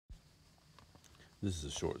This is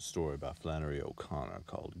a short story by Flannery O'Connor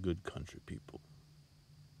called Good Country People.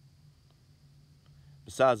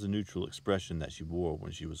 Besides the neutral expression that she wore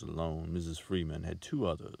when she was alone, Mrs. Freeman had two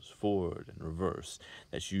others, forward and reverse,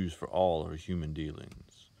 that she used for all her human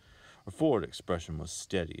dealings. Her forward expression was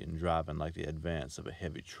steady and driving like the advance of a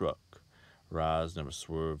heavy truck. Her eyes never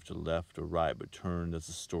swerved to left or right, but turned as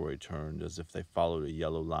the story turned, as if they followed a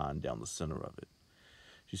yellow line down the center of it.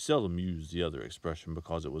 She seldom used the other expression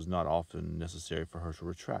because it was not often necessary for her to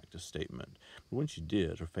retract a statement, but when she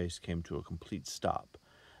did, her face came to a complete stop.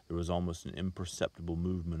 There was almost an imperceptible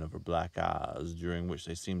movement of her black eyes, during which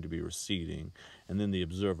they seemed to be receding, and then the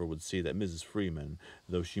observer would see that Mrs. Freeman,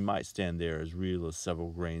 though she might stand there as real as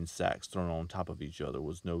several grain sacks thrown on top of each other,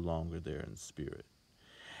 was no longer there in spirit.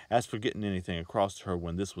 As for getting anything across to her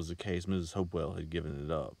when this was the case, Mrs. Hopewell had given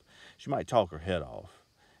it up. She might talk her head off.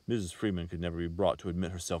 Mrs. Freeman could never be brought to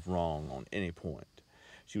admit herself wrong on any point.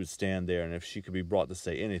 She would stand there, and if she could be brought to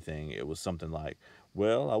say anything, it was something like,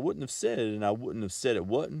 "Well, I wouldn't have said it, and I wouldn't have said it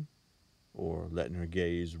wasn't," or letting her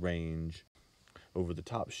gaze range over the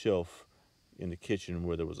top shelf in the kitchen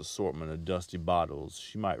where there was an assortment of dusty bottles,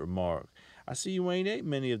 she might remark, "I see you ain't ate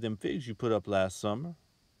many of them figs you put up last summer."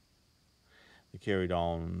 They carried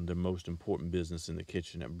on their most important business in the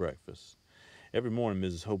kitchen at breakfast. Every morning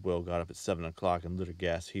Mrs. Hopewell got up at 7 o'clock and lit her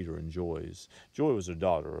gas heater in Joy's. Joy was her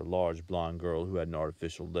daughter, a large blonde girl who had an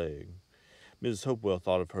artificial leg. Mrs. Hopewell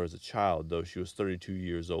thought of her as a child, though she was 32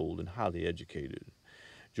 years old and highly educated.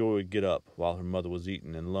 Joy would get up while her mother was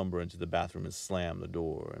eating and lumber into the bathroom and slam the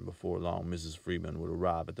door, and before long Mrs. Freeman would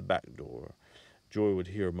arrive at the back door. Joy would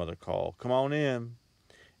hear her mother call, "Come on in,"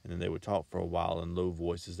 and then they would talk for a while in low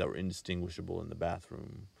voices that were indistinguishable in the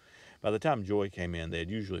bathroom. By the time Joy came in, they had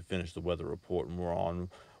usually finished the weather report and were on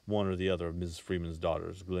one or the other of Mrs. Freeman's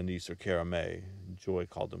daughters, Glenise or Caramel. Joy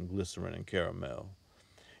called them Glycerin and Caramel.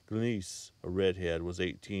 Glenise, a redhead, was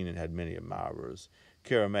 18 and had many admirers.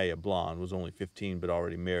 Caramel, a blonde, was only 15 but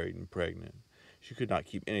already married and pregnant. She could not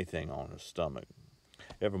keep anything on her stomach.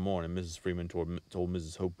 Every morning, Mrs. Freeman told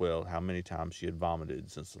Mrs. Hopewell how many times she had vomited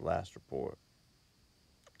since the last report.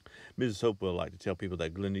 Mrs. Hopewell liked to tell people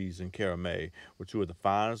that Glenise and Caramel were two of the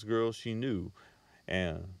finest girls she knew,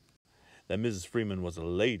 and that Mrs. Freeman was a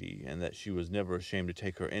lady, and that she was never ashamed to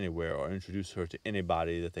take her anywhere or introduce her to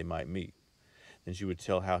anybody that they might meet. Then she would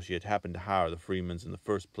tell how she had happened to hire the Freemans in the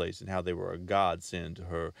first place, and how they were a godsend to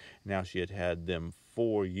her, and how she had had them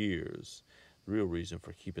 4 years. The real reason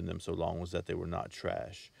for keeping them so long was that they were not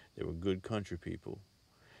trash. They were good country people.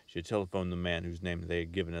 She had telephoned the man whose name they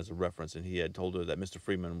had given as a reference, and he had told her that Mr.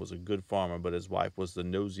 Freeman was a good farmer, but his wife was the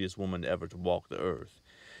nosiest woman ever to walk the earth.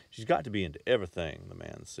 "She's got to be into everything," the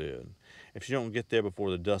man said. "If she don't get there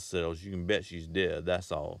before the dust settles, you can bet she's dead,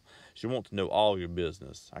 that's all. She wants to know all your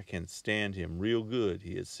business. I can stand him real good,"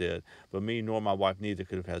 he had said, "but me nor my wife neither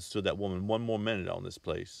could have stood that woman one more minute on this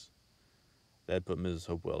place." That had put Mrs.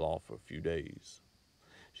 Hopewell off for a few days.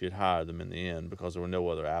 She had hired them in the end because there were no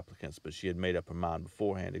other applicants, but she had made up her mind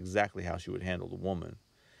beforehand exactly how she would handle the woman.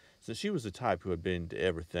 Since she was the type who had been into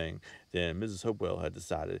everything, then Mrs. Hopewell had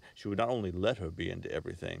decided she would not only let her be into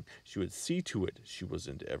everything, she would see to it she was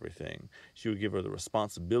into everything. She would give her the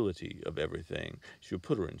responsibility of everything. She would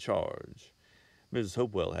put her in charge. Mrs.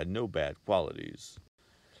 Hopewell had no bad qualities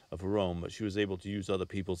of her own, but she was able to use other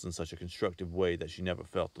people's in such a constructive way that she never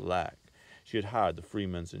felt the lack. She had hired the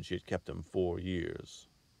Freemans, and she had kept them 4 years.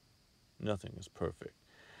 Nothing is perfect.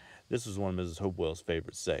 This was one of Mrs. Hopewell's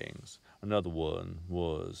favorite sayings. Another one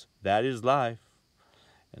was, "That is life."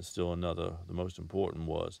 And still another, the most important,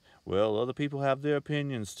 was, "Well, other people have their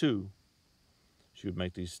opinions, too." She would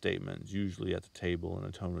make these statements, usually at the table, in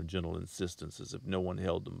a tone of gentle insistence, as if no one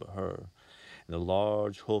held them but her. And the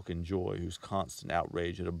large hulk in Joy, whose constant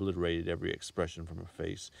outrage had obliterated every expression from her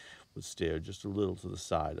face, would stare just a little to the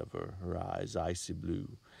side of her, her eyes icy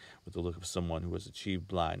blue, with the look of someone who has achieved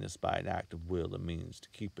blindness by an act of will and means to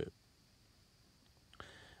keep it.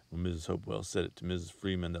 When Mrs. Hopewell said it to Mrs.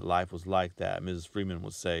 Freeman that life was like that, Mrs. Freeman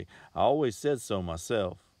would say, "I always said so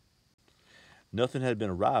myself." Nothing had been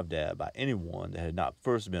arrived at by anyone that had not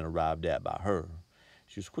first been arrived at by her.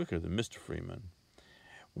 She was quicker than Mr. Freeman.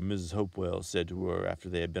 When Mrs. Hopewell said to her after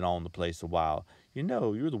they had been on the place a while, "You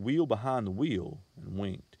know, you're the wheel behind the wheel," and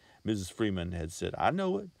winked, Mrs. Freeman had said, "I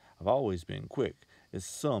know it. I've always been quick. It's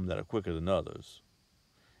some that are quicker than others."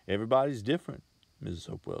 "Everybody's different," Mrs.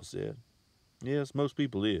 Hopewell said. "Yes, most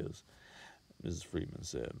people is," Mrs. Freeman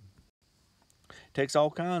said. "Takes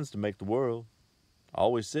all kinds to make the world. I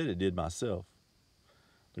always said it did myself."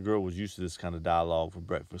 The girl was used to this kind of dialogue for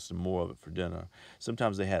breakfast and more of it for dinner.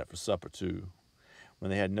 Sometimes they had it for supper, too. When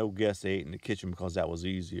they had no guests, they ate in the kitchen because that was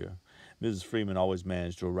easier. Mrs. Freeman always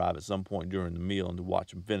managed to arrive at some point during the meal and to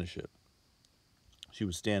watch him finish it. She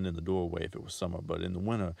would stand in the doorway if it was summer, but in the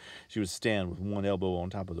winter she would stand with one elbow on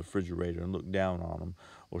top of the refrigerator and look down on him,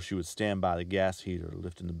 or she would stand by the gas heater,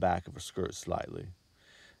 lifting the back of her skirt slightly.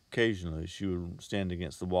 Occasionally she would stand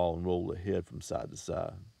against the wall and roll her head from side to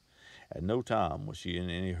side. At no time was she in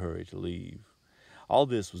any hurry to leave. All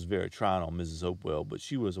this was very trying on Mrs. Hopewell, but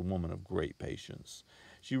she was a woman of great patience.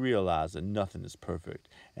 She realized that nothing is perfect,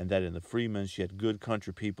 and that in the Freemans she had good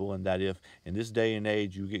country people, and that if, in this day and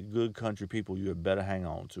age, you get good country people, you had better hang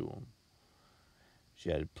on to them.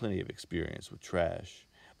 She had plenty of experience with trash.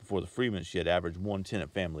 Before the Freemans, she had averaged one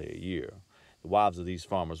tenant family a year. The wives of these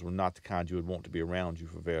farmers were not the kind you would want to be around you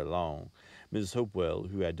for very long. Mrs. Hopewell,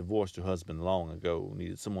 who had divorced her husband long ago,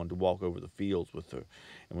 needed someone to walk over the fields with her,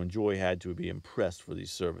 and when Joy had to be impressed for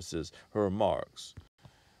these services, her remarks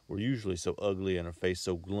were usually so ugly and her face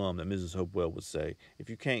so glum that Mrs. Hopewell would say, "If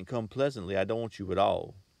you can't come pleasantly, I don't want you at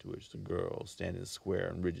all," to which the girl, standing square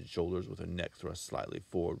and rigid shoulders with her neck thrust slightly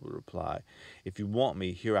forward, would reply, "If you want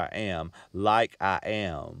me, here I am, like I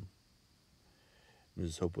am."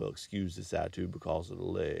 Mrs. Hopewell excused this attitude because of the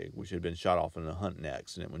leg, which had been shot off in a hunting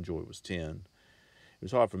accident when Joy was 10. It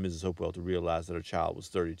was hard for Mrs. Hopewell to realize that her child was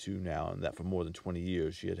 32 now, and that for more than 20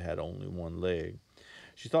 years she had had only one leg.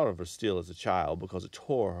 She thought of her still as a child because it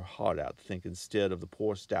tore her heart out to think instead of the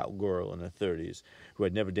poor stout girl in her 30s who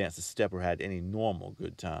had never danced a step or had any normal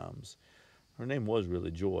good times. Her name was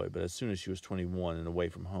really Joy, but as soon as she was 21 and away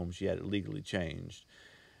from home she had it legally changed.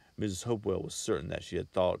 Mrs. Hopewell was certain that she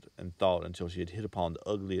had thought until she had hit upon the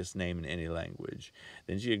ugliest name in any language.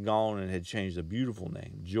 Then she had gone and had changed a beautiful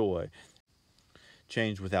name, Joy,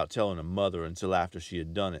 changed without telling her mother until after she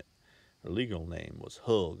had done it. Her legal name was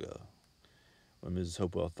Hulga. When Mrs.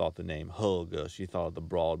 Hopewell thought the name Hulga, she thought of the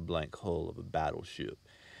broad blank hull of a battleship.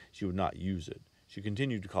 She would not use it. She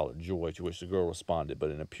continued to call it Joy, to which the girl responded,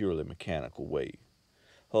 but in a purely mechanical way.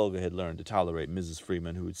 Hulga had learned to tolerate Mrs.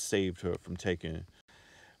 Freeman, who had saved her from taking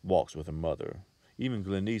walks with her mother. Even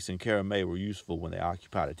Glennice and Cara May were useful when they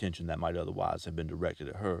occupied attention that might otherwise have been directed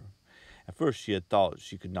at her. At first she had thought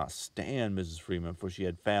she could not stand Mrs. Freeman, for she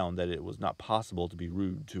had found that it was not possible to be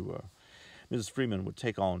rude to her. Mrs. Freeman would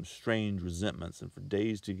take on strange resentments, and for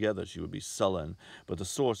days together she would be sullen, but the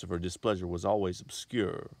source of her displeasure was always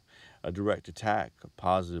obscure. A direct attack, a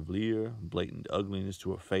positive leer, blatant ugliness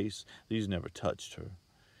to her face, these never touched her.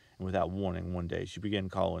 And without warning, one day she began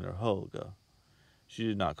calling her Hulga. She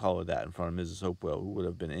did not call her that in front of Mrs. Hopewell, who would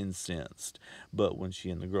have been incensed, but when she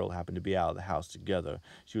and the girl happened to be out of the house together,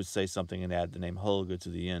 she would say something and add the name Hulga to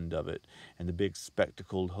the end of it, and the big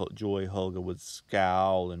spectacled Joy Hulga would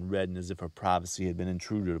scowl and redden as if her privacy had been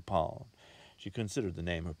intruded upon. She considered the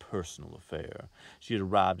name her personal affair. She had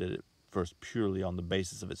arrived at it first purely on the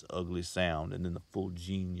basis of its ugly sound, and then the full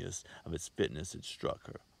genius of its fitness had struck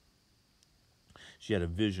her. She had a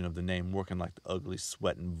vision of the name working like the ugly,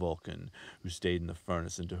 sweating Vulcan who stayed in the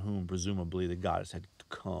furnace and to whom, presumably, the goddess had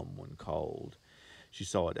come when called. She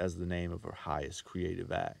saw it as the name of her highest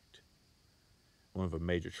creative act. One of her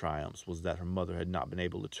major triumphs was that her mother had not been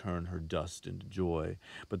able to turn her dust into joy,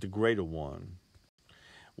 but the greater one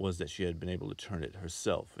was that she had been able to turn it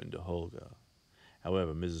herself into Hulga.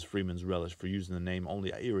 However, Mrs. Freeman's relish for using the name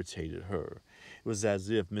only irritated her. It was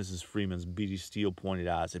as if Mrs. Freeman's beady steel-pointed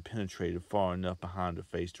eyes had penetrated far enough behind her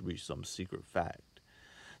face to reach some secret fact.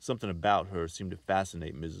 Something about her seemed to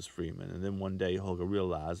fascinate Mrs. Freeman, and then one day Hulga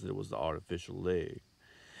realized that it was the artificial leg.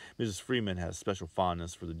 Mrs. Freeman had a special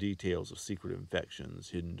fondness for the details of secret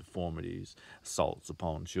infections, hidden deformities, assaults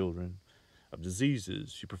upon children. Of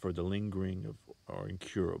diseases, she preferred the lingering or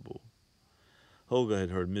incurable. Hulga had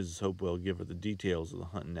heard Mrs. Hopewell give her the details of the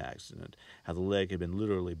hunting accident, how the leg had been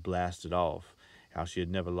literally blasted off, how she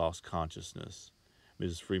had never lost consciousness.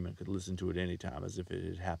 Mrs. Freeman could listen to it any time as if it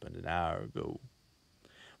had happened an hour ago.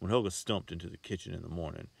 When Hulga stumped into the kitchen in the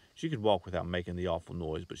morning, she could walk without making the awful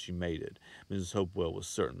noise, but she made it. Mrs. Hopewell was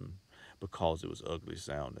certain, because it was ugly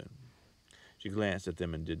sounding. She glanced at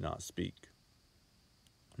them and did not speak.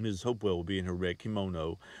 Mrs. Hopewell would be in her red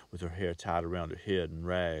kimono, with her hair tied around her head in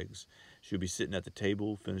rags. She would be sitting at the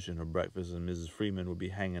table, finishing her breakfast, and Mrs. Freeman would be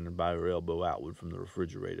hanging by her elbow outward from the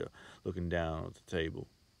refrigerator, looking down at the table.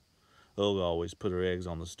 Hulga always put her eggs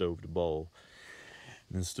on the stove to boil,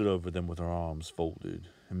 and then stood over them with her arms folded,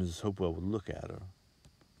 and Mrs. Hopewell would look at her.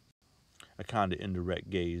 A kind of indirect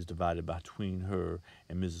gaze divided between her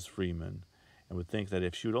and Mrs. Freeman, and would think that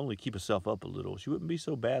if she would only keep herself up a little, she wouldn't be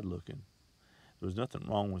so bad-looking. There was nothing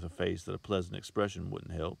wrong with her face that a pleasant expression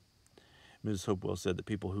wouldn't help. Mrs. Hopewell said that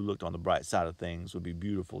people who looked on the bright side of things would be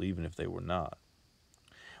beautiful even if they were not.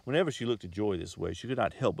 Whenever she looked at Joy this way, she could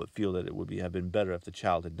not help but feel that it would have been better if the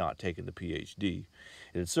child had not taken the Ph.D.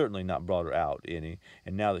 It had certainly not brought her out any,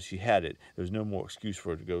 and now that she had it, there was no more excuse for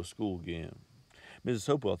her to go to school again. Mrs.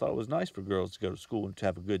 Hopewell thought it was nice for girls to go to school and to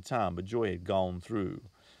have a good time, but Joy had gone through.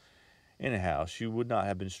 Anyhow, she would not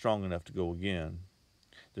have been strong enough to go again.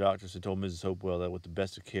 The doctors had told Mrs. Hopewell that with the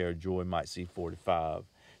best of care, Joy might see 45.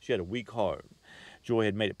 She had a weak heart. Joy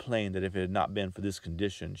had made it plain that if it had not been for this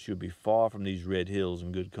condition, she would be far from these red hills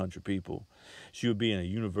and good country people. She would be in a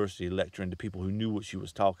university lecturing to people who knew what she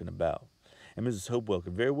was talking about. And Mrs. Hopewell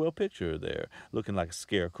could very well picture her there, looking like a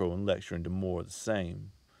scarecrow and lecturing to more of the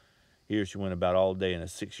same. Here she went about all day in a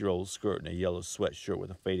 6-year-old skirt and a yellow sweatshirt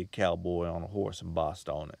with a faded cowboy on a horse embossed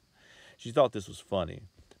on it. She thought this was funny.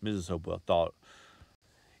 Mrs. Hopewell thought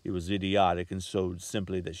it was idiotic and showed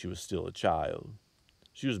simply that she was still a child.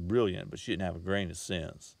 She was brilliant, but she didn't have a grain of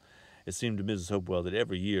sense. It seemed to Mrs. Hopewell that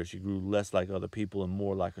every year she grew less like other people and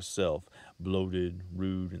more like herself, bloated,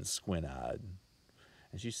 rude, and squint-eyed.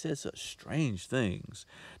 And she said such strange things.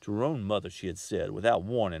 To her own mother she had said, without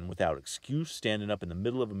warning, without excuse, standing up in the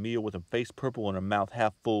middle of a meal with her face purple and her mouth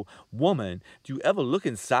half full, "Woman, do you ever look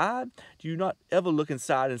inside? Do you not ever look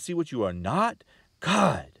inside and see what you are not?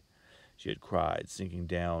 God!" she had cried, sinking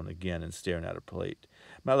down again and staring at her plate.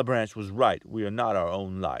 Malebranche was right. We are not our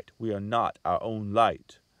own light. We are not our own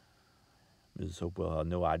light. Mrs. Hopewell had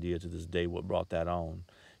no idea to this day what brought that on.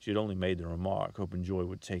 She had only made the remark, hoping Joy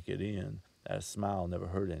would take it in. That a smile never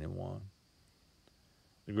hurt anyone.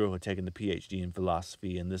 The girl had taken the Ph.D. in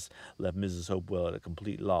philosophy, and this left Mrs. Hopewell at a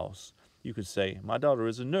complete loss. You could say, "My daughter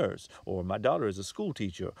is a nurse," or "My daughter is a school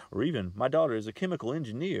teacher," or even, "My daughter is a chemical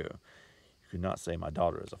engineer." You could not say, "My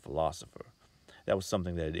daughter is a philosopher." That was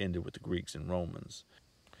something that had ended with the Greeks and Romans.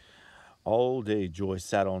 All day Joy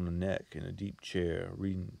sat on the neck in a deep chair,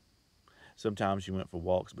 reading. Sometimes she went for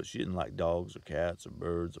walks, but she didn't like dogs or cats or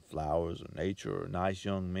birds or flowers or nature or nice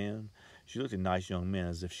young men. She looked at nice young men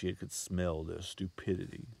as if she could smell their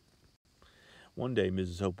stupidity. One day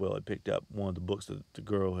Mrs. Hopewell had picked up one of the books that the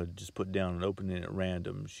girl had just put down, and opening it at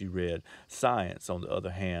random, she read, "Science, on the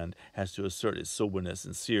other hand, has to assert its soberness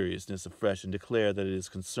and seriousness afresh and declare that it is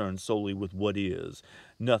concerned solely with what is,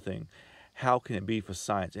 nothing. How can it be for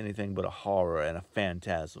science anything but a horror and a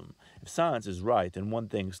phantasm? If science is right, then one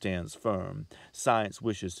thing stands firm. Science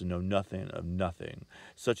wishes to know nothing of nothing.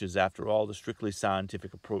 Such is, after all, the strictly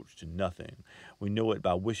scientific approach to nothing. We know it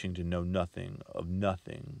by wishing to know nothing of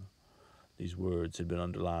nothing." These words had been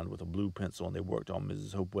underlined with a blue pencil, and they worked on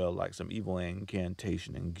Mrs. Hopewell like some evil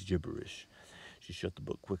incantation and gibberish. She shut the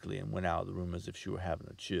book quickly and went out of the room as if she were having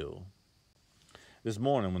a chill. This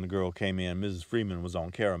morning, when the girl came in, Mrs. Freeman was on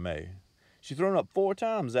caramel. "She thrown up 4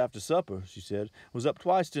 times after supper," she said. "Was up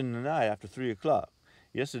twice in the night after 3 o'clock.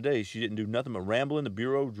 Yesterday she didn't do nothing but ramble in the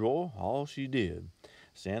bureau drawer, all she did.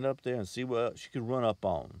 Stand up there and see what she could run up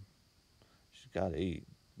on." "She's got to eat,"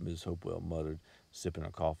 Mrs. Hopewell muttered, sipping her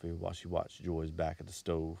coffee while she watched Joy's back at the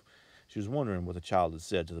stove. She was wondering what the child had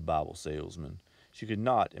said to the Bible salesman. She could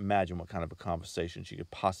not imagine what kind of a conversation she could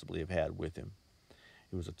possibly have had with him.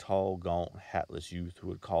 He was a tall, gaunt, hatless youth who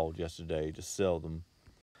had called yesterday to sell them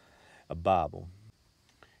a Bible.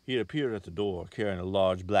 He had appeared at the door, carrying a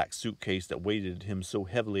large black suitcase that weighted him so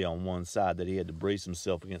heavily on one side that he had to brace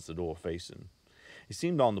himself against the door facing. He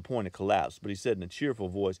seemed on the point of collapse, but he said in a cheerful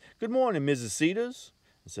voice, "Good morning, Mrs. Cedars,"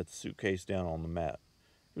 and set the suitcase down on the mat.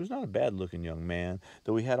 He was not a bad-looking young man,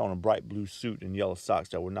 though he had on a bright blue suit and yellow socks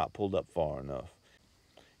that were not pulled up far enough.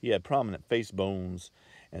 He had prominent face bones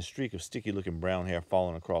and a streak of sticky-looking brown hair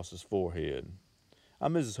falling across his forehead.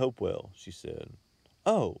 "I'm Mrs. Hopewell," she said.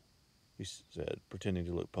 "Oh," he said, pretending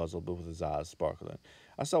to look puzzled, but with his eyes sparkling.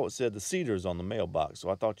 "I saw it said the Cedars on the mailbox,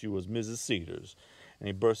 so I thought you was Mrs. Cedars." And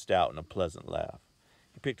he burst out in a pleasant laugh.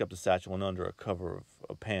 He picked up the satchel, and under a cover of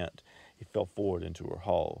a pant, he fell forward into her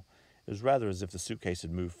hall. It was rather as if the suitcase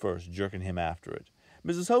had moved first, jerking him after it.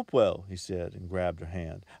 "Mrs. Hopewell," he said, and grabbed her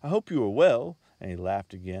hand. "I hope you are well." And he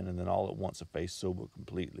laughed again, and then all at once her face sobered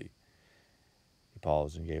completely. He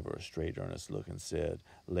paused and gave her a straight, earnest look and said,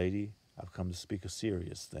 "Lady, I've come to speak of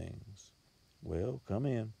serious things." "Well, come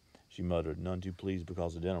in," she muttered, none too pleased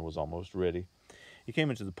because the dinner was almost ready. He came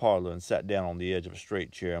into the parlor and sat down on the edge of a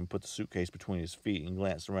straight chair and put the suitcase between his feet and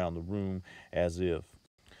glanced around the room as if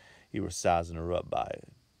he were sizing her up by it.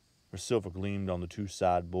 Her silver gleamed on the 2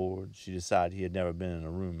 sideboards. She decided he had never been in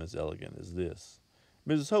a room as elegant as this.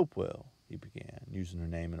 "Mrs. Hopewell," he began, using her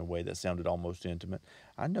name in a way that sounded almost intimate,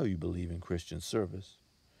 "I know you believe in Christian service."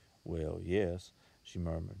 "Well, yes," she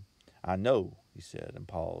murmured. "I know," he said, and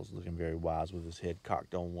paused, looking very wise with his head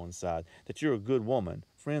cocked on one side, "that you're a good woman.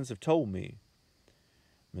 Friends have told me."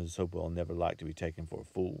 Mrs. Hopewell never liked to be taken for a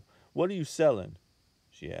fool. "What are you selling?"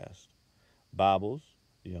 she asked. Bibles,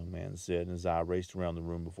 the young man said, and his eye raced around the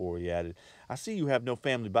room before he added, I see you have no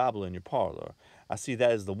family Bible in your parlor. I see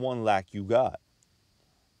that is the one lack you got.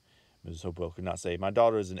 Mrs. Hopewell could not say, My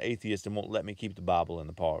daughter is an atheist and won't let me keep the Bible in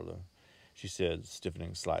the parlor. She said,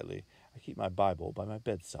 stiffening slightly, I keep my Bible by my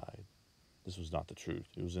bedside. This was not the truth.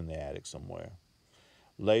 It was in the attic somewhere.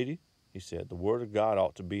 Lady, he said, the Word of God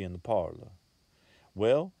ought to be in the parlor.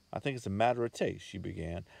 Well, I think it's a matter of taste, she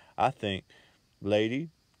began. I think, lady,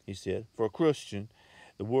 he said, for a Christian,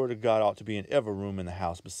 the Word of God ought to be in every room in the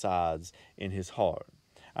house besides in his heart.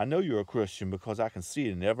 I know you're a Christian because I can see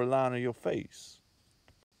it in every line of your face.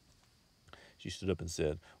 She stood up and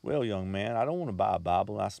said, Well, young man, I don't want to buy a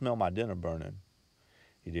Bible, and I smell my dinner burning.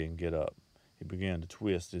 He didn't get up. He began to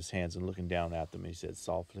twist his hands, and looking down at them, he said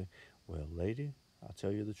softly, Well, lady, I'll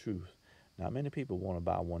tell you the truth. Not many people want to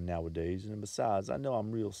buy one nowadays, and besides, I know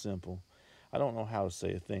I'm real simple. I don't know how to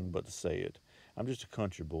say a thing but to say it. I'm just a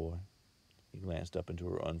country boy. He glanced up into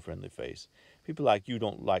her unfriendly face. People like you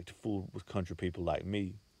don't like to fool with country people like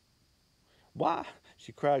me. Why,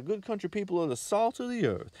 she cried, good country people are the salt of the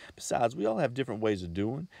earth. Besides, we all have different ways of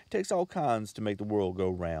doing. It takes all kinds to make the world go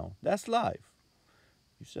round. That's life.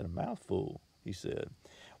 You said a mouthful, he said.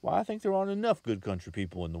 Why, I think there aren't enough good country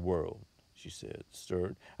people in the world, she said,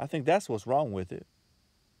 stirred. I think that's what's wrong with it.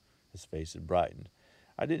 His face had brightened.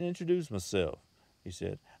 I didn't introduce myself, he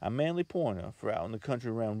said. I'm Manly Pointer for out in the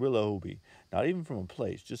country around Willoughby. Not even from a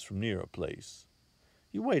place, just from near a place.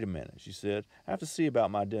 You wait a minute, she said. I have to see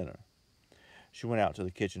about my dinner. She went out to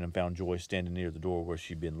the kitchen and found Joy standing near the door where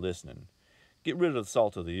she'd been listening. Get rid of the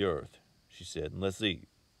salt of the earth, she said, and let's eat.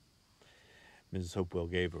 Mrs. Hopewell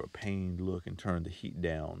gave her a pained look and turned the heat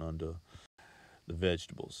down under the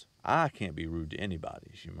vegetables. I can't be rude to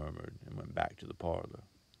anybody, she murmured, and went back to the parlor.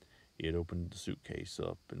 He had opened the suitcase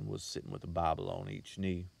up and was sitting with a Bible on each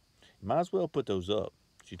knee. You might as well put those up,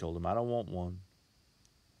 she told him. I don't want one.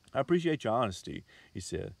 I appreciate your honesty, he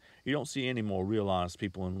said. You don't see any more real honest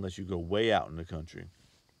people unless you go way out in the country.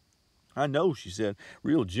 I know, she said.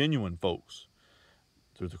 Real genuine folks.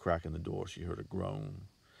 Through the crack in the door, she heard a groan.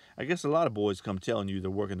 I guess a lot of boys come telling you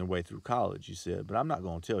they're working their way through college, he said, but I'm not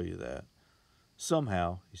going to tell you that.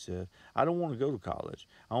 Somehow, he said, I don't want to go to college.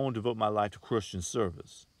 I want to devote my life to Christian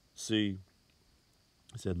service. See,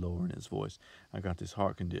 he said, lowering his voice, I got this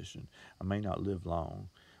heart condition. I may not live long.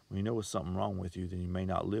 When you know there's something wrong with you, then you may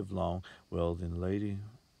not live long. Well, then, lady,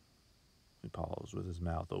 he paused with his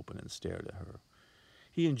mouth open and stared at her.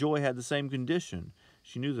 He and Joy had the same condition.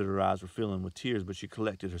 She knew that her eyes were filling with tears, but she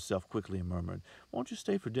collected herself quickly and murmured, Won't you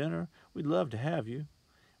stay for dinner? We'd love to have you.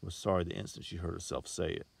 I was sorry the instant she heard herself say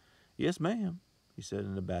it. Yes, ma'am, he said in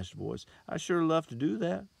an abashed voice. I'd sure love to do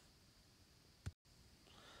that.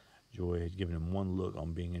 Joy had given him one look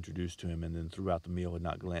on being introduced to him, and then throughout the meal had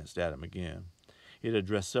not glanced at him again. He had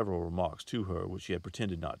addressed several remarks to her, which she had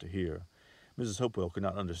pretended not to hear. Mrs. Hopewell could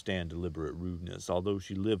not understand deliberate rudeness, although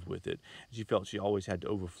she lived with it, and she felt she always had to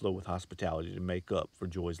overflow with hospitality to make up for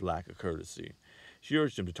Joy's lack of courtesy. She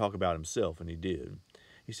urged him to talk about himself, and he did.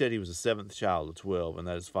 He said he was the seventh child of 12, and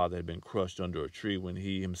that his father had been crushed under a tree when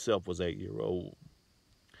he himself was 8 years old.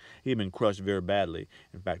 He had been crushed very badly,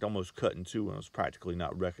 in fact almost cut in two, and was practically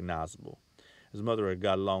not recognizable. His mother had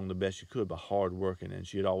got along the best she could by hard working, and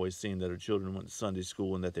she had always seen that her children went to Sunday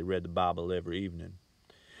school and that they read the Bible every evening.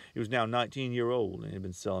 He was now 19 years old, and he had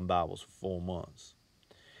been selling Bibles for 4 months.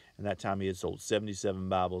 In that time he had sold 77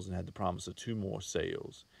 Bibles and had the promise of 2 more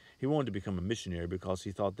sales. He wanted to become a missionary because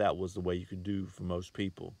he thought that was the way you could do for most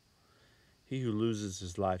people. He who loses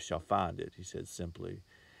his life shall find it, he said simply,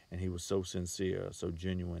 and he was so sincere, so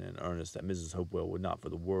genuine and earnest that Mrs. Hopewell would not for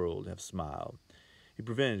the world have smiled. He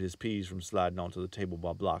prevented his peas from sliding onto the table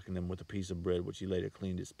by blocking them with a piece of bread which he later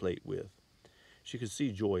cleaned his plate with. She could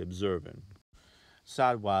see Joy observing,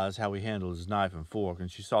 sidewise, how he handled his knife and fork, and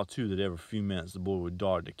she saw, too, that every few minutes the boy would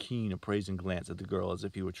dart a keen, appraising glance at the girl as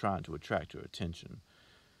if he were trying to attract her attention.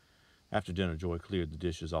 After dinner, Joy cleared the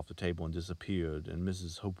dishes off the table and disappeared, and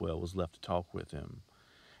Mrs. Hopewell was left to talk with him.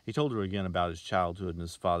 He told her again about his childhood and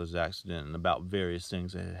his father's accident and about various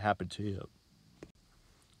things that had happened to him.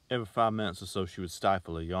 Every 5 minutes or so she would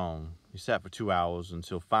stifle a yawn. He sat for 2 hours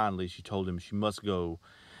until finally she told him she must go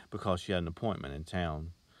because she had an appointment in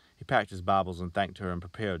town. He packed his Bibles and thanked her and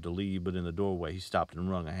prepared to leave, but in the doorway he stopped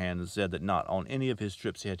and wrung a hand and said that not on any of his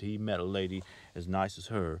trips had he met a lady as nice as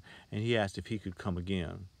her, and he asked if he could come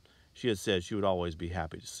again. She had said she would always be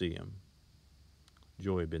happy to see him.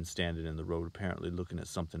 Joy had been standing in the road, apparently looking at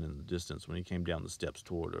something in the distance, when he came down the steps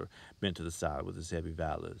toward her, bent to the side with his heavy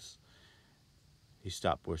valise. He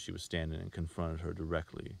stopped where she was standing and confronted her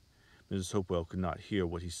directly. Mrs. Hopewell could not hear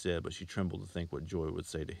what he said, but she trembled to think what Joy would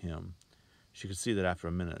say to him. She could see that after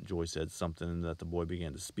a minute Joy said something and that the boy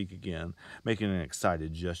began to speak again, making an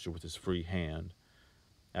excited gesture with his free hand.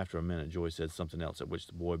 After a minute Joy said something else, at which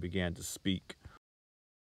the boy began to speak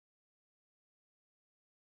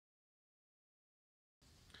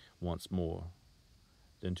once more.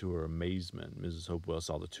 Then, to her amazement, Mrs. Hopewell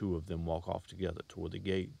saw the two of them walk off together toward the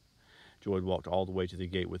gate. Joy had walked all the way to the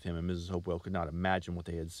gate with him, and Mrs. Hopewell could not imagine what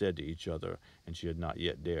they had said to each other, and she had not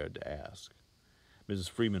yet dared to ask. Mrs.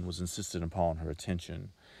 Freeman was insistent upon her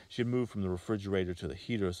attention. She had moved from the refrigerator to the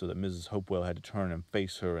heater so that Mrs. Hopewell had to turn and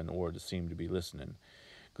face her in order to seem to be listening.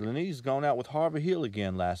 "Glennie's gone out with Harvey Hill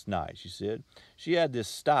again last night," she said. "She had this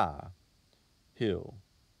sty." "Hill,"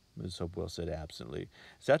 Mrs. Hopewell said absently.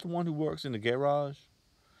 "Is that the one who works in the garage?"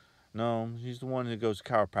 "No, he's the one that goes to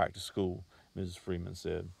chiropractic school," Mrs. Freeman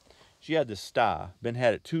said. "She had this sty, been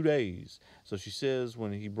had it 2 days. So she says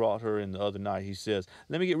when he brought her in the other night, he says,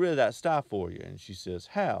 'Let me get rid of that sty for you.' And she says,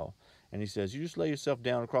 'How?' And he says, 'You just lay yourself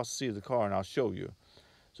down across the seat of the car and I'll show you.'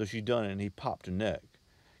 So she done it and he popped her neck.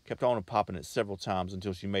 Kept on popping it several times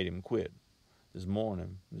until she made him quit. This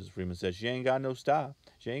morning," Mrs. Freeman said, "she ain't got no sty.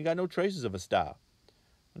 She ain't got no traces of a sty."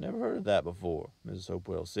 "I never heard of that before," Mrs.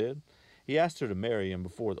 Hopewell said. "He asked her to marry him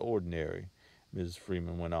before the ordinary," Mrs.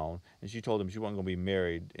 Freeman went on, "and she told him she wasn't going to be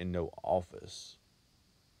married in no office."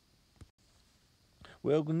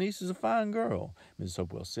 "Well, Glenise is a fine girl," Mrs.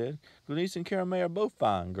 Hopewell said. "Glenise and Clara May are both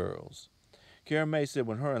fine girls. Clara May said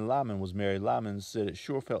when her and Lyman was married, Lyman said it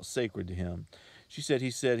sure felt sacred to him. She said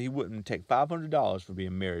he wouldn't take $500 for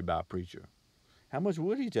being married by a preacher." "How much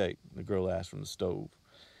would he take?" the girl asked from the stove.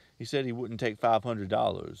 "He said he wouldn't take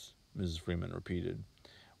 $500, Mrs. Freeman repeated.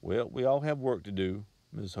 "Well, we all have work to do,"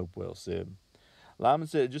 Mrs. Hopewell said. "Lyman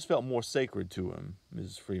said it just felt more sacred to him,"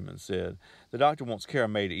 Mrs. Freeman said. "The doctor wants Clara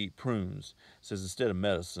May to eat prunes. Says instead of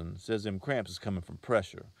medicine. Says them cramps is coming from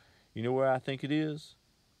pressure. You know where I think it is?"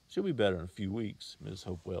 "She'll be better in a few weeks," Mrs.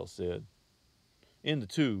 Hopewell said. "In the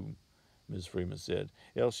tube," Mrs. Freeman said.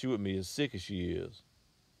 "Else she wouldn't be as sick as she is."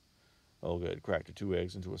 Olga had cracked her 2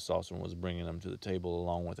 eggs into a saucer and was bringing them to the table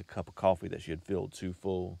along with a cup of coffee that she had filled too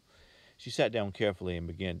full. She sat down carefully and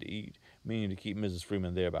began to eat, meaning to keep Mrs.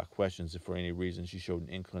 Freeman there by questions if for any reason she showed an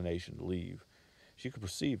inclination to leave. She could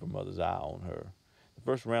perceive her mother's eye on her. The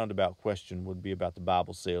first roundabout question would be about the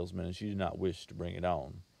Bible salesman, and she did not wish to bring it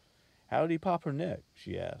on. "How did he pop her neck?"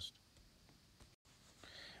 she asked.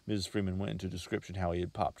 Mrs. Freeman went into description how he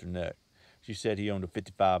had popped her neck. She said he owned a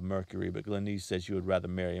 55 Mercury, but Glenise said she would rather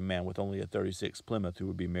marry a man with only a 36 Plymouth who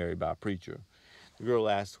would be married by a preacher. The girl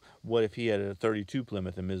asked what if he had a 32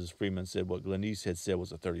 Plymouth, and Mrs. Freeman said what Glenise had said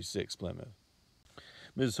was a 36 Plymouth.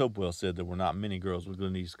 Mrs. Hopewell said there were not many girls with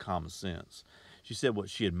Glenise's common sense. She said what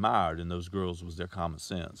she admired in those girls was their common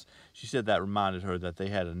sense. She said that reminded her that they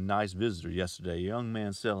had a nice visitor yesterday, a young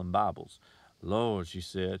man selling Bibles. "Lord," she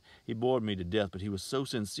said, "he bored me to death, but he was so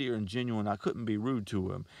sincere and genuine I couldn't be rude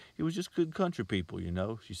to him. He was just good country people, you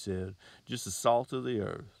know," she said, "just the salt of the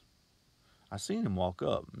earth." "I seen him walk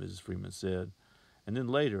up," Mrs. Freeman said, "and then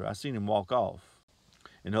later I seen him walk off."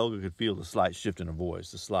 And Olga could feel the slight shift in her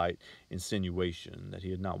voice, the slight insinuation that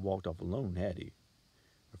he had not walked off alone, had he?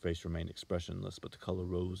 Her face remained expressionless, but the color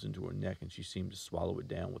rose into her neck, and she seemed to swallow it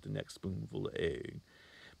down with the next spoonful of egg.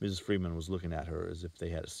 Mrs. Freeman was looking at her as if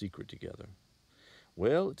they had a secret together.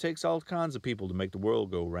 "Well, it takes all kinds of people to make the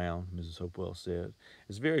world go round," Mrs. Hopewell said.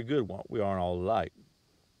 "It's very good we aren't all alike."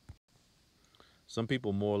 "Some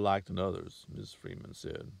people more alike than others," Mrs. Freeman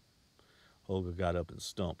said. Olga got up and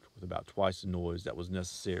stumped, with about twice the noise that was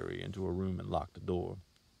necessary, into her room and locked the door.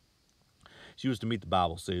 She was to meet the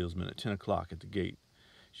Bible salesman at 10 o'clock at the gate.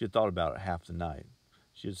 She had thought about it half the night.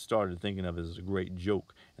 She had started thinking of it as a great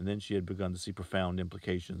joke, and then she had begun to see profound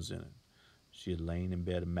implications in it. She had lain in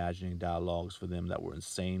bed imagining dialogues for them that were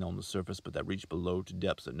insane on the surface, but that reached below to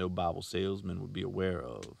depths that no Bible salesman would be aware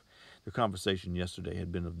of. Their conversation yesterday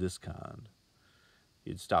had been of this kind. He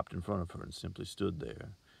had stopped in front of her and simply stood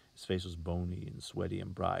there. His face was bony and sweaty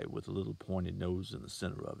and bright, with a little pointed nose in the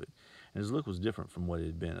center of it, and his look was different from what it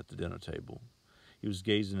had been at the dinner table. He was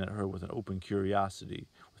gazing at her with an open curiosity,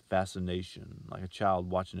 with fascination, like a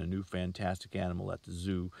child watching a new fantastic animal at the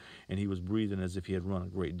zoo, and he was breathing as if he had run a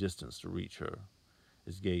great distance to reach her.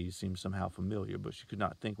 His gaze seemed somehow familiar, but she could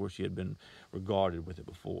not think where she had been regarded with it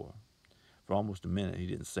before. For almost a minute he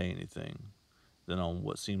didn't say anything. Then, on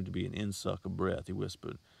what seemed to be an insuck of breath, he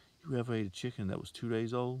whispered, "You ever ate a chicken that was 2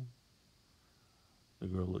 days old?" The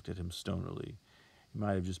girl looked at him stonily. He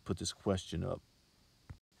might have just put this question up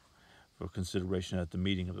for consideration at the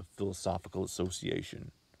meeting of the Philosophical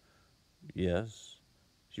Association. "Yes,"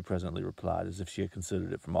 she presently replied, as if she had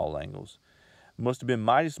considered it from all angles. "It must have been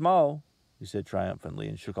mighty small," he said triumphantly,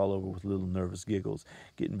 and shook all over with little nervous giggles,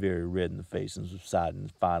 getting very red in the face and subsiding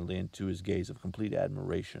finally into his gaze of complete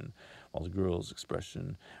admiration, while the girl's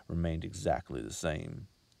expression remained exactly the same.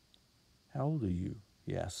 "How old are you?"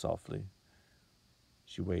 he asked softly.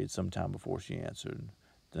 She waited some time before she answered.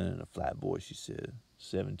 Then in a flat voice she said,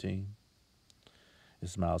 17.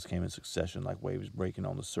 His smiles came in succession like waves breaking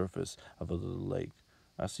on the surface of a little lake.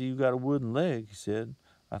 "I see you got a wooden leg," he said.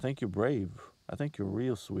 "I think you're brave. I think you're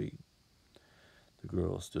real sweet." The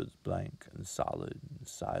girl stood blank and solid and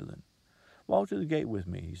silent. "Walk to the gate with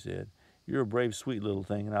me," he said. "You're a brave, sweet little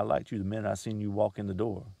thing, and I liked you the minute I seen you walk in the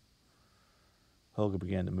door." Helga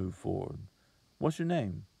began to move forward. "What's your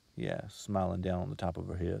name?" he asked, smiling down on the top of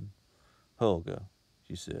her head. "Helga,"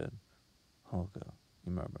 she said. "Helga,"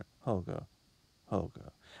 he murmured. "Helga,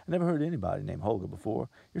 Helga. I never heard anybody named Helga before.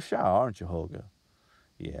 You're shy, aren't you, Helga?"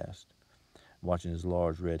 he asked, watching his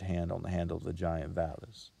large red hand on the handle of the giant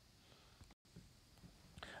valise.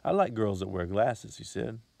 "I like girls that wear glasses," he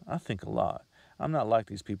said. "I think a lot. I'm not like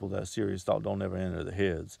these people that a serious thought don't ever enter their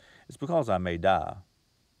heads. It's because I may die."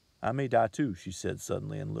 "I may die too," she said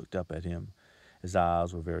suddenly, and looked up at him. His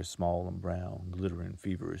eyes were very small and brown, glittering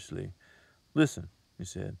feverishly. "Listen," he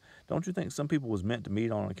said, "don't you think some people was meant to meet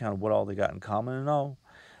on account of what all they got in common and all?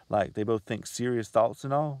 Like they both think serious thoughts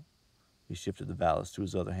and all?" He shifted the valise to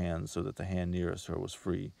his other hand so that the hand nearest her was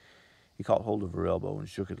free. He caught hold of her elbow and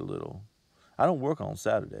shook it a little. "I don't work on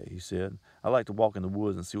Saturday," he said. "I like to walk in the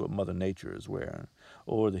woods and see what Mother Nature is wearing,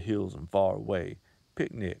 or the hills and far away,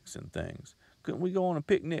 picnics and things. Couldn't we go on a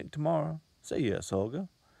picnic tomorrow? Say yes, Helga,"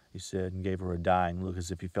 he said, and gave her a dying look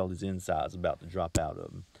as if he felt his insides about to drop out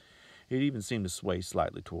of him. He had even seemed to sway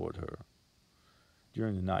slightly toward her.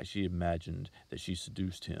 During the night she imagined that she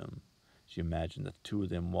seduced him. She imagined that the two of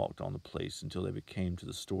them walked on the place until they came to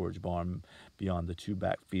the storage barn beyond the two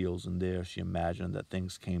back fields, and there she imagined that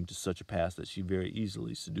things came to such a pass that she very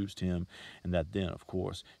easily seduced him, and that then, of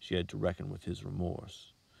course, she had to reckon with his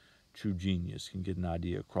remorse. True genius can get an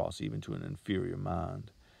idea across even to an inferior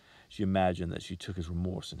mind. She imagined that she took his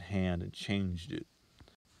remorse in hand and changed it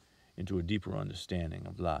into a deeper understanding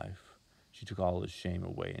of life. She took all his shame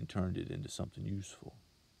away and turned it into something useful.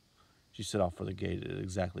 She set off for the gate at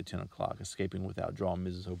exactly 10 o'clock, escaping without drawing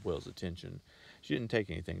Mrs. Hopewell's attention. She didn't take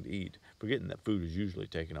anything to eat, forgetting that food is usually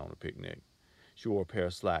taken on a picnic. She wore a pair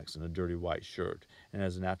of slacks and a dirty white shirt, and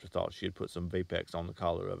as an afterthought she had put some Vapex on the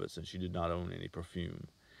collar of it since she did not own any perfume.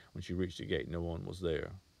 When she reached the gate, no one was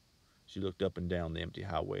there. She looked up and down the empty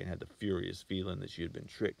highway and had the furious feeling that she had been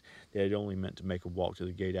tricked. They had only meant to make her walk to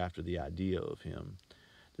the gate after the idea of him.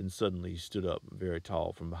 Then suddenly he stood up, very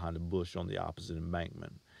tall, from behind a bush on the opposite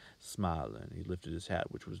embankment. Smiling, he lifted his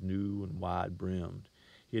hat, which was new and wide-brimmed.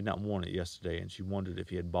 He had not worn it yesterday, and she wondered if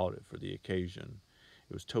he had bought it for the occasion.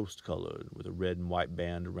 It was toast-colored, with a red and white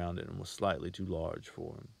band around it, and was slightly too large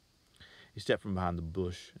for him. He stepped from behind the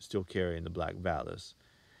bush, still carrying the black valise.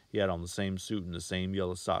 He had on the same suit and the same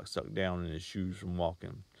yellow socks tucked down in his shoes from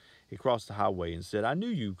walking. He crossed the highway and said, "I knew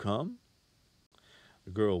you'd come."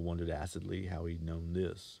 The girl wondered acidly how he'd known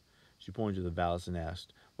this. She pointed to the valise and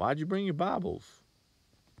asked, "Why'd you bring your Bibles?"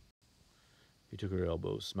 He took her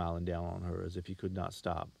elbow, smiling down on her as if he could not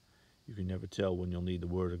stop. "You can never tell when you'll need the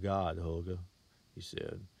word of God, Helga," he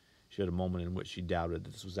said. She had a moment in which she doubted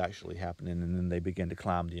that this was actually happening, and then they began to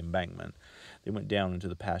climb the embankment. They went down into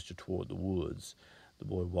the pasture toward the woods. The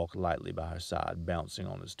boy walked lightly by her side, bouncing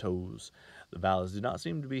on his toes. The valise did not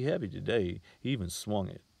seem to be heavy today. He even swung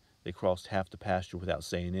it. They crossed half the pasture without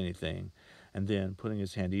saying anything, and then, putting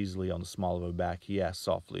his hand easily on the small of her back, he asked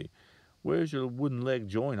softly, "Where's your wooden leg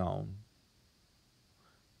joint on?"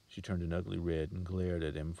 She turned an ugly red and glared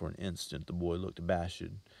at him for an instant. The boy looked abashed.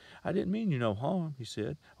 "I didn't mean you no harm," he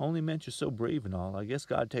said. "I only meant you're so brave and all. I guess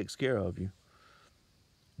God takes care of you."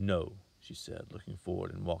 "No," she said, looking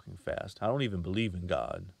forward and walking fast. "I don't even believe in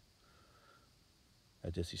God."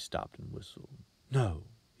 At this he stopped and whistled. "No,"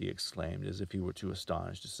 he exclaimed, as if he were too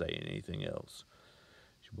astonished to say anything else.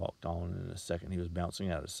 She walked on, and in a second he was bouncing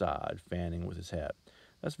at her side, fanning with his hat.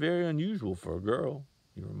 "That's very unusual for a girl,"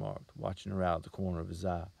 he remarked, watching her out of the corner of his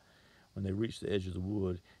eye. When they reached the edge of the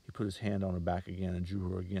wood, he put his hand on her back again and drew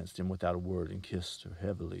her against him without a word and kissed her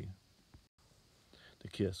heavily. The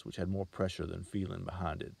kiss, which had more pressure than feeling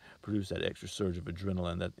behind it, produced that extra surge of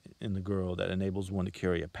adrenaline that in the girl that enables one to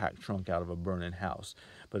carry a packed trunk out of a burning house,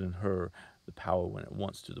 but in her the power went at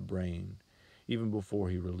once to the brain. Even before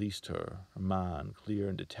he released her, her mind, clear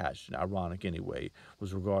and detached and ironic anyway,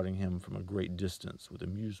 was regarding him from a great distance with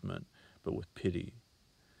amusement, but with pity.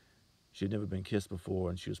 She had never been kissed before,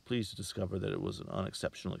 and she was pleased to discover that it was an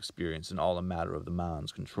unexceptional experience and all a matter of the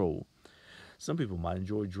mind's control. Some people might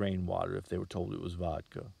enjoy drain water if they were told it was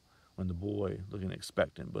vodka. When the boy, looking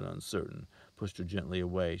expectant but uncertain, pushed her gently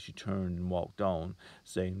away, she turned and walked on,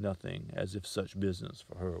 saying nothing, as if such business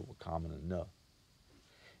for her were common enough.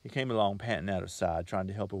 He came along panting at her side, trying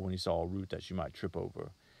to help her when he saw a root that she might trip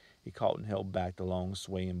over. He caught and held back the long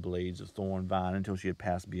swaying blades of thorn vine until she had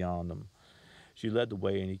passed beyond them. She led the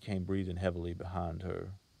way, and he came breathing heavily behind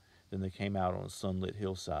her. Then they came out on a sunlit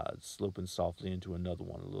hillside, sloping softly into another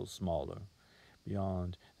one a little smaller.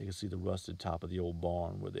 Beyond, they could see the rusted top of the old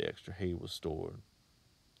barn where the extra hay was stored.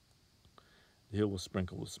 The hill was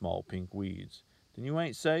sprinkled with small pink weeds. "Then you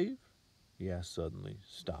ain't saved?" he asked suddenly,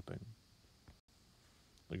 stopping.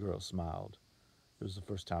 The girl smiled. It was the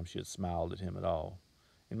first time she had smiled at him at all.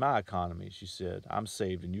 "In my economy," she said, "I'm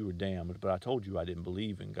saved and you were damned, but I told you I didn't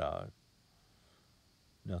believe in God."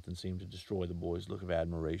 Nothing seemed to destroy the boy's look of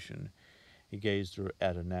admiration. He gazed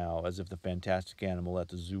at her now, as if the fantastic animal at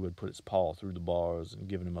the zoo had put its paw through the bars and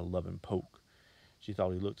given him a loving poke. She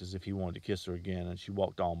thought he looked as if he wanted to kiss her again, and she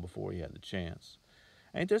walked on before he had the chance.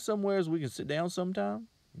 "Ain't there somewheres we can sit down sometime?"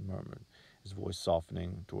 he murmured, his voice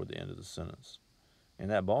softening toward the end of the sentence. "In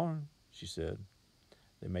that barn," she said.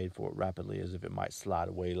 They made for it rapidly, as if it might slide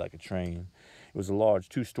away like a train. It was a large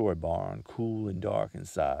 2-story barn, cool and dark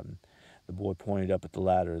inside. The boy pointed up at the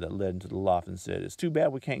ladder that led into the loft and said, "It's too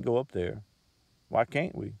bad we can't go up there." "Why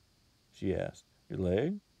can't we?" she asked. "Your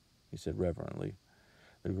leg?" he said reverently.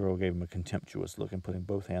 The girl gave him a contemptuous look, and putting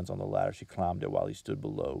both hands on the ladder, she climbed it while he stood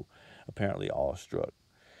below, apparently awestruck.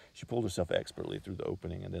 She pulled herself expertly through the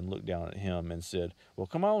opening and then looked down at him and said, "Well,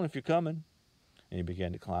 come on if you're coming." And he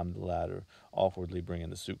began to climb the ladder, awkwardly bringing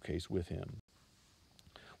the suitcase with him.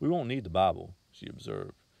 "We won't need the Bible," she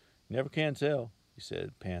observed. "You never can tell," he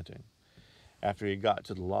said, panting. After he had got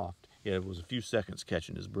to the loft, it was a few seconds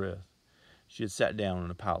catching his breath. She had sat down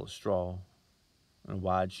on a pile of straw, and a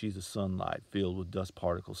wide sheath of sunlight filled with dust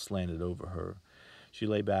particles slanted over her. She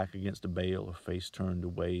lay back against a bale, her face turned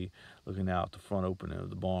away, looking out the front opening of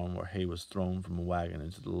the barn where hay was thrown from a wagon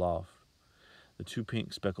into the loft. The 2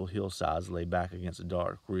 pink speckled hillsides lay back against a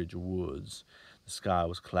dark ridge of woods. The sky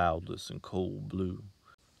was cloudless and cold blue.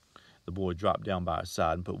 The boy dropped down by her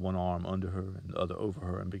side and put one arm under her and the other over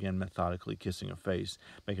her and began methodically kissing her face,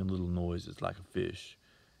 making little noises like a fish.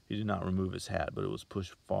 He did not remove his hat, but it was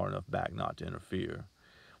pushed far enough back not to interfere.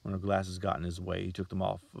 When her glasses got in his way, he took them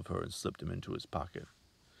off of her and slipped them into his pocket.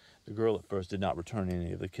 The girl at first did not return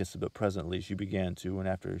any of the kisses, but presently she began to, and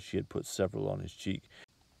after she had put several on his cheek,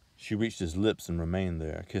 she reached his lips and remained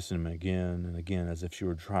there, kissing him again and again as if she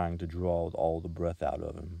were trying to draw all the breath out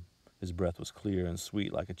of him. His breath was clear and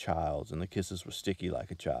sweet like a child's, and the kisses were sticky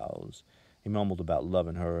like a child's. He mumbled about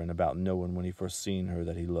loving her and about knowing when he first seen her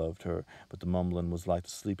that he loved her, but the mumbling was like the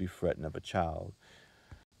sleepy fretting of a child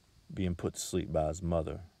being put to sleep by his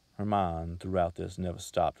mother. Her mind, throughout this, never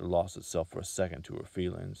stopped or lost itself for a second to her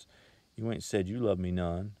feelings. "You ain't said you love me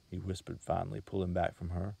none," he whispered finally, pulling back from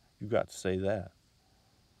her. "You got to say that."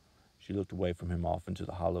 She looked away from him off into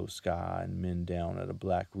the hollow sky and men down at a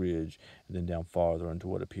black ridge and then down farther into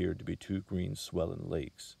what appeared to be 2 green swelling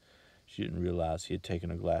lakes. She didn't realize he had taken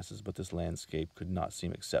her glasses, but this landscape could not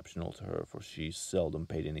seem exceptional to her, for she seldom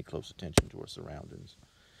paid any close attention to her surroundings.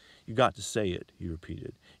 "You got to say it," he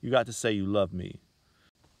repeated. "You got to say you love me."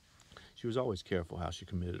 She was always careful how she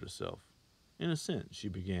committed herself. "In a sense," she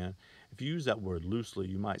began, "if you use that word loosely,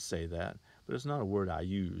 you might say that, but it's not a word I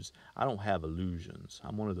use. I don't have illusions.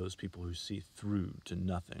 I'm one of those people who see through to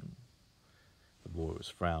nothing." The boy was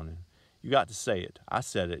frowning. "You got to say it. I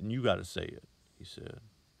said it, and you got to say it," he said.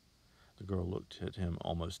 The girl looked at him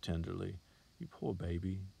almost tenderly. "You poor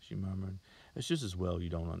baby," she murmured. "It's just as well you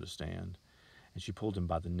don't understand." And she pulled him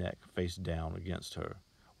by the neck, face down against her.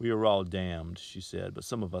 "We are all damned," she said, "but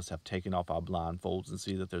some of us have taken off our blindfolds and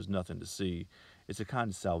see that there's nothing to see. It's a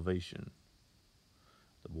kind of salvation."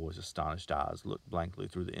 The boy's astonished eyes looked blankly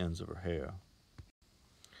through the ends of her hair.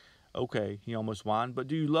 "Okay," he almost whined, "but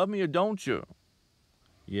do you love me or don't you?"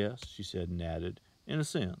 "Yes," she said and added, "in a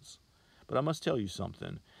sense. But I must tell you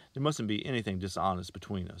something. There mustn't be anything dishonest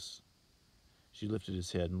between us." She lifted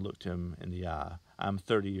his head and looked him in the eye. "I am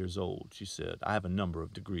 30 years old," she said. "I have a number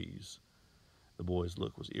of degrees." The boy's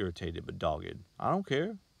look was irritated but dogged. "I don't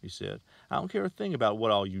care," he said. "I don't care a thing about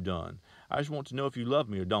what all you done. I just want to know if you love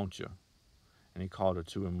me or don't you." And he called her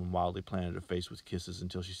to him and wildly planted her face with kisses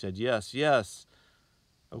until she said, "Yes, yes."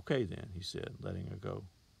 "Okay then," he said, letting her go.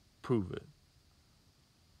 "Prove it."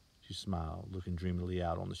 She smiled, looking dreamily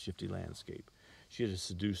out on the shifty landscape. She had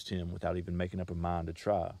seduced him without even making up her mind to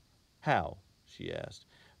try. "How?" she asked,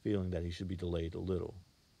 feeling that he should be delayed a little.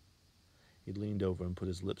 He leaned over and put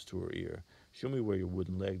his lips to her ear. "Show me where your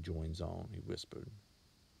wooden leg joins on," he whispered.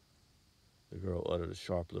 The girl uttered a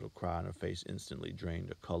sharp little cry, and her face instantly drained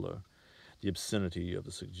her color. The obscenity of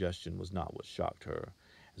the suggestion was not what shocked her.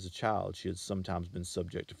 As a child, she had sometimes been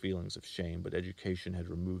subject to feelings of shame, but education had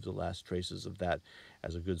removed the last traces of that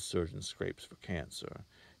as a good surgeon scrapes for cancer.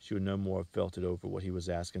 She would no more have felt it over what he was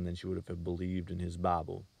asking than she would have believed in his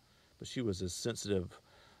Bible. But she was as sensitive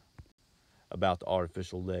about the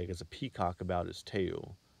artificial leg as a peacock about its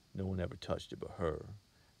tail. No one ever touched it but her.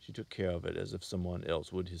 She took care of it as if someone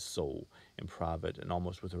else would his soul, in private and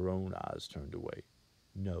almost with her own eyes turned away.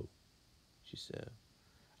 "No," she said.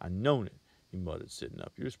 "I known it," he muttered, sitting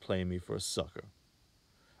up. "You're just playing me for a sucker."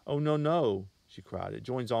 "Oh, no, no," she cried. "It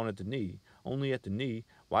joins on at the knee. Only at the knee.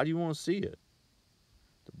 Why do you want to see it?"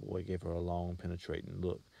 The boy gave her a long, penetrating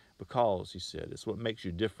look. "Because," he said, "it's what makes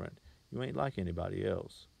you different. You ain't like anybody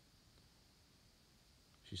else."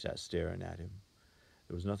 She sat staring at him.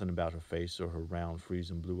 There was nothing about her face or her round,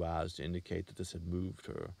 freezing blue eyes to indicate that this had moved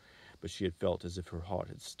her, but she had felt as if her heart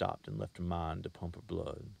had stopped and left her mind to pump her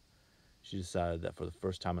blood. She decided that for the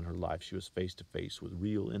first time in her life she was face to face with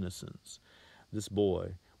real innocence. This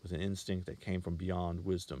boy, with an instinct that came from beyond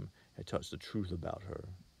wisdom, had touched the truth about her.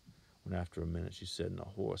 When after a minute she said in a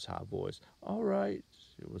hoarse, high voice, "All right,"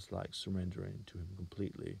 it was like surrendering to him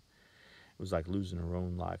completely. It was like losing her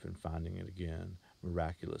own life and finding it again,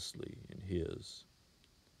 miraculously, in his.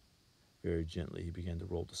 Very gently he began to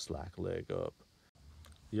roll the slack leg up.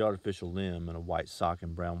 The artificial limb, in a white sock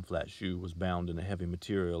and brown flat shoe, was bound in a heavy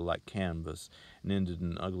material like canvas and ended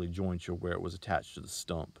in an ugly jointure where it was attached to the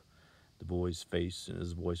stump. The boy's face and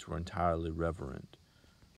his voice were entirely reverent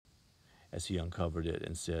as he uncovered it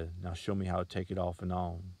and said, "Now show me how to take it off and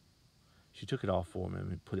on." She took it off for him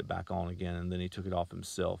and put it back on again, and then he took it off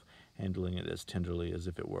himself, handling it as tenderly as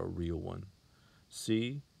if it were a real one.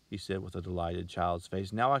 "See," he said with a delighted child's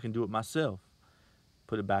face, "now I can do it myself."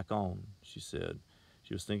 "Put it back on," she said.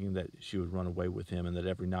 She was thinking that she would run away with him and that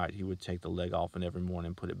every night he would take the leg off and every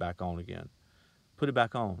morning put it back on again. "Put it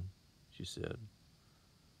back on," she said.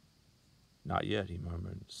 "Not yet," he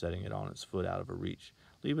murmured, setting it on its foot out of her reach.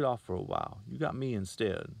 "Leave it off for a while. You got me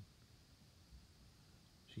instead."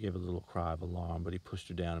 She gave a little cry of alarm, but he pushed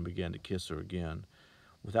her down and began to kiss her again.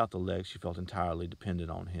 Without the leg, she felt entirely dependent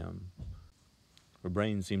on him. Her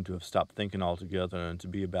brain seemed to have stopped thinking altogether and to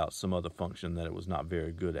be about some other function that it was not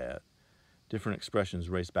very good at. Different expressions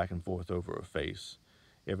raced back and forth over her face.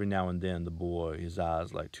 Every now and then the boy, his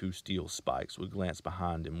eyes like two steel spikes, would glance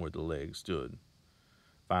behind him where the leg stood.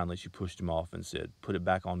 Finally she pushed him off and said, "Put it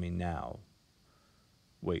back on me now."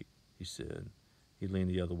 "Wait," he said. He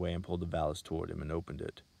leaned the other way and pulled the valise toward him and opened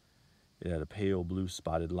it. It had a pale blue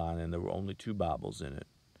spotted lining and there were only 2 Bibles in it.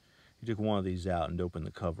 He took one of these out and opened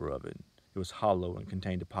the cover of it. It was hollow and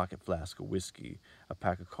contained a pocket flask of whiskey, a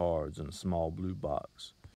pack of cards, and a small blue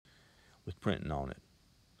box with printing on it.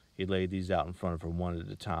 He laid these out in front of her one at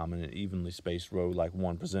a time in an evenly spaced row like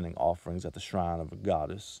one presenting offerings at the shrine of a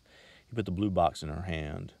goddess. He put the blue box in her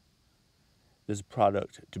hand. "This is a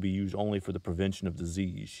product to be used only for the prevention of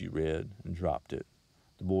disease," she read, and dropped it.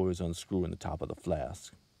 The boy was unscrewing the top of the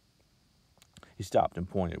flask. He stopped and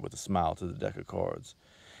pointed with a smile to the deck of cards.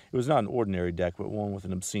 It was not an ordinary deck, but one with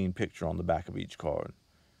an obscene picture on the back of each card.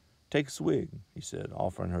 "Take a swig," he said,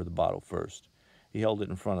 offering her the bottle first. He held it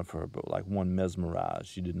in front of her, but like one mesmerized,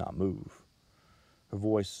 she did not move. Her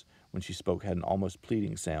voice, when she spoke, had an almost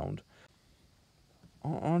pleading sound.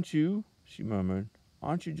 "Aren't you," she murmured,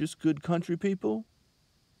 "aren't you just good country people?"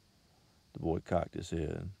 The boy cocked his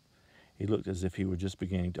head. He looked as if he were just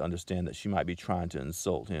beginning to understand that she might be trying to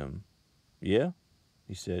insult him. "Yeah,"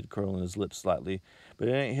 he said, curling his lips slightly, "but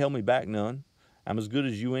it ain't held me back none. I'm as good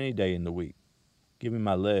as you any day in the week." "Give me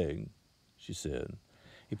my leg," she said.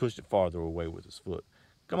 He pushed it farther away with his foot.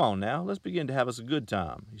 "Come on now, let's begin to have us a good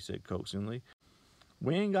time," he said coaxingly.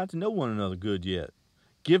 "We ain't got to know one another good yet."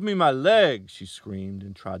 "Give me my leg," she screamed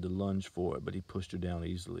and tried to lunge for it, but he pushed her down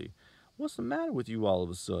easily. "What's the matter with you all of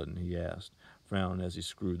a sudden?" he asked, frowning as he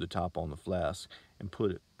screwed the top on the flask and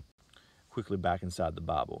put it quickly back inside the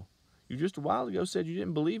Bible. "You just a while ago said you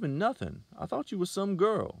didn't believe in nothing. I thought you was some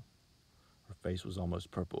girl." Her face was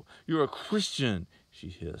almost purple. "You're a Christian," she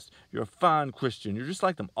hissed. "You're a fine Christian. You're just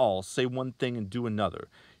like them all. Say one thing and do another.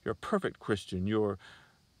 You're a perfect Christian. You're—"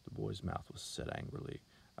 The boy's mouth was set angrily.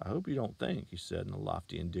 "I hope you don't think," he said in a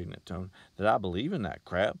lofty, indignant tone, "that I believe in that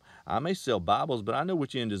crap. I may sell Bibles, but I know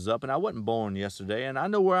which end is up, and I wasn't born yesterday, and I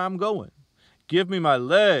know where I'm going." "Give me my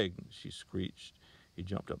leg," she screeched. He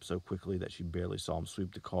jumped up so quickly that she barely saw him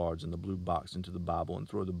sweep the cards and the blue box into the Bible and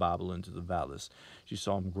throw the Bible into the valise. She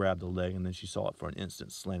saw him grab the leg, and then she saw it for an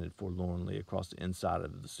instant slanted forlornly across the inside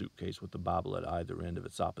of the suitcase with the Bible at either end of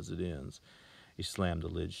its opposite ends. He slammed the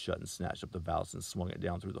lid shut and snatched up the valise and swung it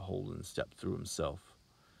down through the hole and stepped through himself.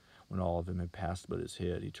 When all of him had passed but his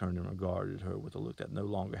head, he turned and regarded her with a look that no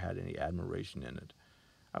longer had any admiration in it.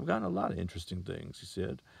 "I've gotten a lot of interesting things," he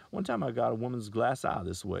said. "One time I got a woman's glass eye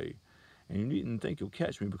this way. And you needn't think you'll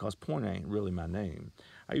catch me because Pointer ain't really my name.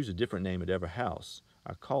 I use a different name at every house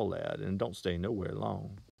I call at and don't stay nowhere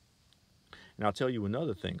long. And I'll tell you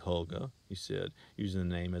another thing, Hulga," he said, using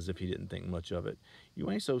the name as if he didn't think much of it. "You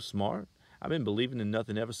ain't so smart. I've been believing in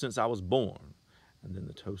nothing ever since I was born." And then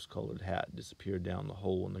the toast-colored hat disappeared down the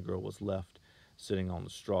hole and the girl was left sitting on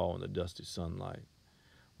the straw in the dusty sunlight.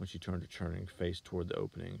 When she turned her churning face toward the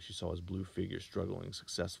opening, she saw his blue figure struggling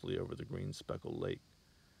successfully over the green speckled lake.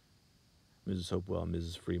 Mrs. Hopewell and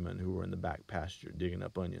Mrs. Freeman, who were in the back pasture digging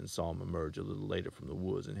up onions, saw him emerge a little later from the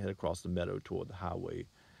woods and head across the meadow toward the highway.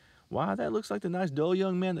 "Why, that looks like the nice dull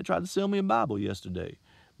young man that tried to sell me a Bible yesterday,"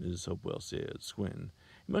 Mrs. Hopewell said, squinting.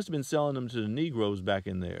 "He must have been selling them to the Negroes back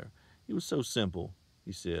in there. He was so simple,"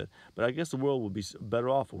 he said, "but I guess the world would be better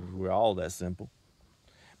off if we were all that simple."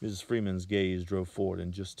 Mrs. Freeman's gaze drove forward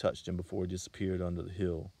and just touched him before he disappeared under the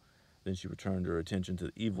hill. Then she returned her attention to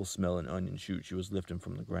the evil-smelling onion shoot she was lifting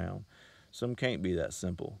from the ground. "Some can't be that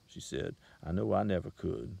simple," she said. "I know I never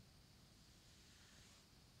could."